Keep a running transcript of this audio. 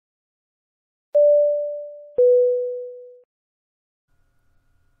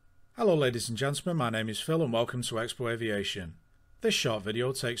Hello ladies and gentlemen, my name is Phil and welcome to Expo Aviation. This short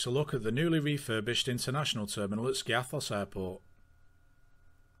video takes a look at the newly refurbished international terminal at Skiathos Airport.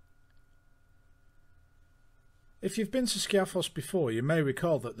 If you've been to Skiathos before, you may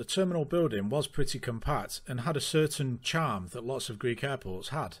recall that the terminal building was pretty compact and had a certain charm that lots of Greek airports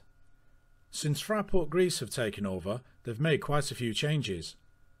had. Since Fraport Greece have taken over, they've made quite a few changes.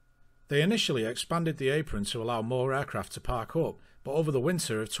 They initially expanded the apron to allow more aircraft to park up, but over the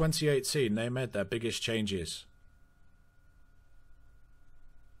winter of 2018 they made their biggest changes.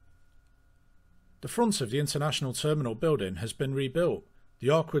 The front of the international terminal building has been rebuilt.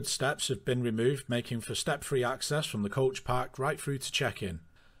 The awkward steps have been removed, making for step-free access from the coach park right through to check-in.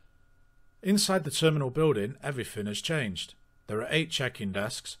 Inside the terminal building, everything has changed. There are 8 check-in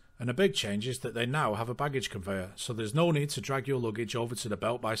desks, and a big change is that they now have a baggage conveyor, so there's no need to drag your luggage over to the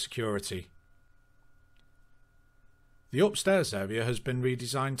belt by security. The upstairs area has been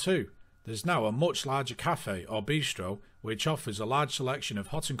redesigned too. There's now a much larger cafe or bistro which offers a large selection of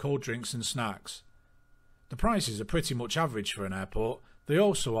hot and cold drinks and snacks. The prices are pretty much average for an airport. They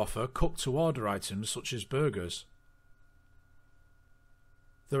also offer cooked-to-order items such as burgers.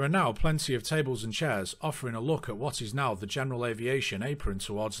 There are now plenty of tables and chairs offering a look at what is now the general aviation apron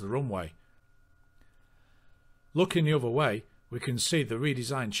towards the runway. Looking the other way, we can see the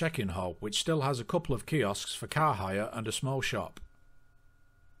redesigned check-in hall, which still has a couple of kiosks for car hire and a small shop.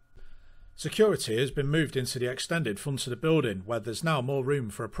 Security has been moved into the extended front of the building, where there's now more room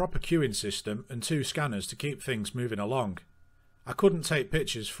for a proper queuing system and 2 scanners to keep things moving along. I couldn't take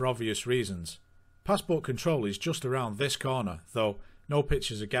pictures for obvious reasons. Passport control is just around this corner, though no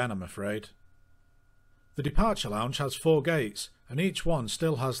pictures again, I'm afraid. The departure lounge has 4 gates, and each one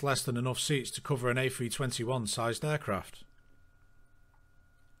still has less than enough seats to cover an A321 sized aircraft.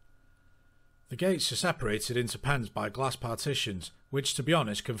 The gates are separated into pens by glass partitions, which to be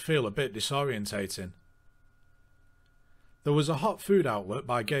honest can feel a bit disorientating. There was a hot food outlet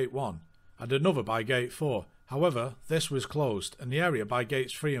by gate 1, and another by gate 4, however this was closed and the area by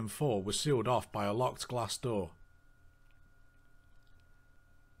gates 3 and 4 was sealed off by a locked glass door.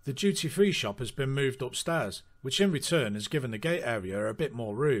 The duty-free shop has been moved upstairs, which in return has given the gate area a bit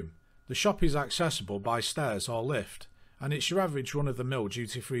more room. The shop is accessible by stairs or lift, and it's your average run-of-the-mill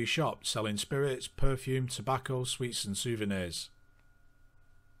duty-free shop selling spirits, perfume, tobacco, sweets and souvenirs.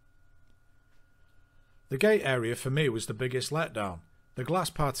 The gate area for me was the biggest letdown. The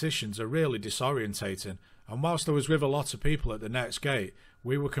glass partitions are really disorientating, and whilst I was with a lot of people at the next gate,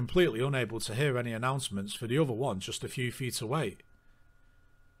 we were completely unable to hear any announcements for the other one just a few feet away.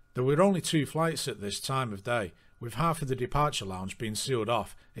 There were only 2 flights at this time of day, with half of the departure lounge being sealed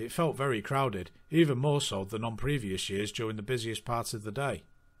off. It felt very crowded, even more so than on previous years during the busiest part of the day.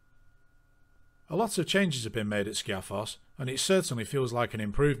 A lot of changes have been made at Skiathos, and it certainly feels like an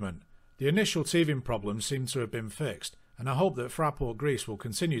improvement. The initial teething problems seem to have been fixed, and I hope that Fraport Greece will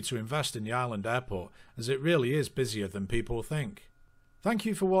continue to invest in the island airport, as it really is busier than people think. Thank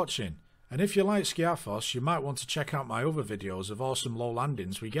you for watching. And if you like Skiathos, you might want to check out my other videos of awesome low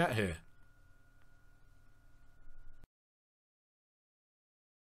landings we get here.